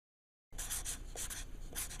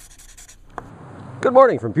Good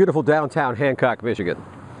morning from beautiful downtown Hancock, Michigan.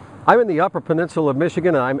 I'm in the Upper Peninsula of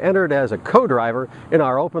Michigan and I'm entered as a co-driver in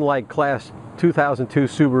our open light class 2002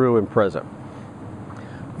 Subaru Impreza.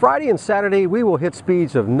 Friday and Saturday we will hit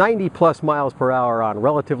speeds of 90+ miles per hour on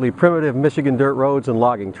relatively primitive Michigan dirt roads and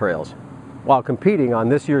logging trails, while competing on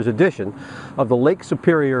this year's edition of the Lake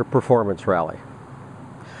Superior Performance Rally.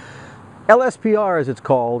 LSPR, as it's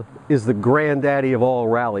called, is the granddaddy of all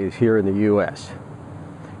rallies here in the U.S.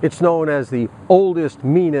 It's known as the oldest,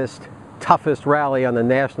 meanest, toughest rally on the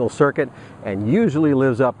national circuit and usually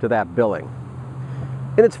lives up to that billing.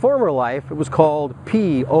 In its former life, it was called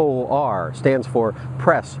POR, stands for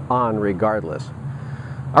Press On Regardless.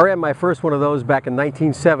 I ran my first one of those back in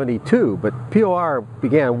 1972, but POR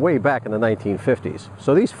began way back in the 1950s.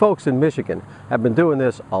 So these folks in Michigan have been doing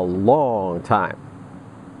this a long time.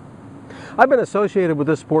 I've been associated with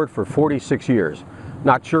this sport for 46 years.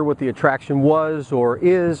 Not sure what the attraction was or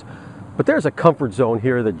is, but there's a comfort zone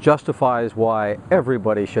here that justifies why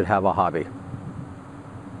everybody should have a hobby.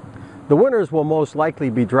 The winners will most likely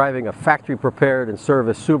be driving a factory-prepared and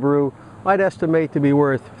serviced Subaru I'd estimate to be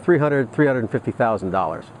worth $300,000 to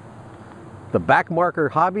 $350,000. The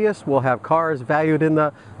backmarker hobbyists will have cars valued in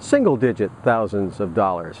the single-digit thousands of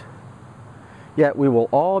dollars. Yet we will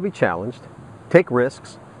all be challenged, take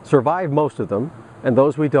risks, survive most of them, and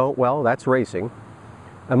those we don't, well, that's racing.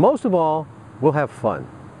 And most of all, we'll have fun.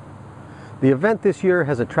 The event this year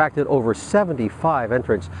has attracted over 75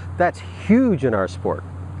 entrants. That's huge in our sport.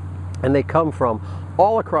 And they come from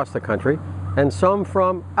all across the country and some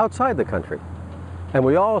from outside the country. And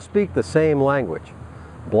we all speak the same language.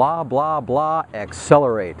 Blah, blah, blah,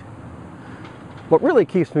 accelerate. What really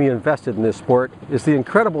keeps me invested in this sport is the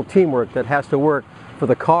incredible teamwork that has to work for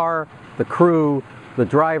the car, the crew, the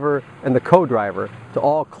driver, and the co-driver to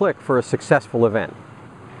all click for a successful event.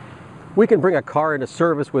 We can bring a car into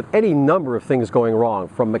service with any number of things going wrong,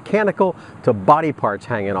 from mechanical to body parts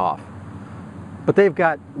hanging off. But they've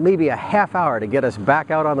got maybe a half hour to get us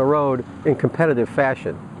back out on the road in competitive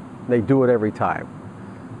fashion. They do it every time.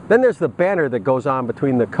 Then there's the banter that goes on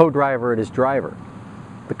between the co-driver and his driver.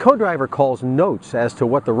 The co-driver calls notes as to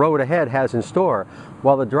what the road ahead has in store,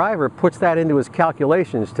 while the driver puts that into his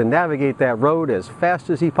calculations to navigate that road as fast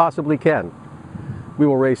as he possibly can. We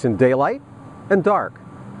will race in daylight and dark.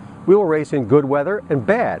 We will race in good weather and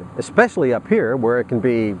bad, especially up here where it can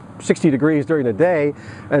be 60 degrees during the day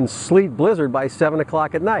and sleet blizzard by 7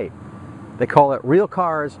 o'clock at night. They call it real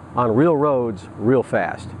cars on real roads real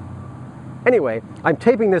fast. Anyway, I'm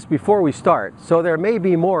taping this before we start, so there may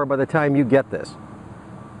be more by the time you get this.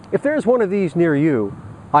 If there's one of these near you,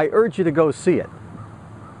 I urge you to go see it.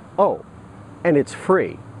 Oh, and it's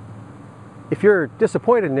free. If you're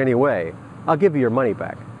disappointed in any way, I'll give you your money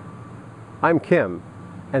back. I'm Kim,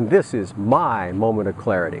 and this is my moment of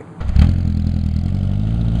clarity.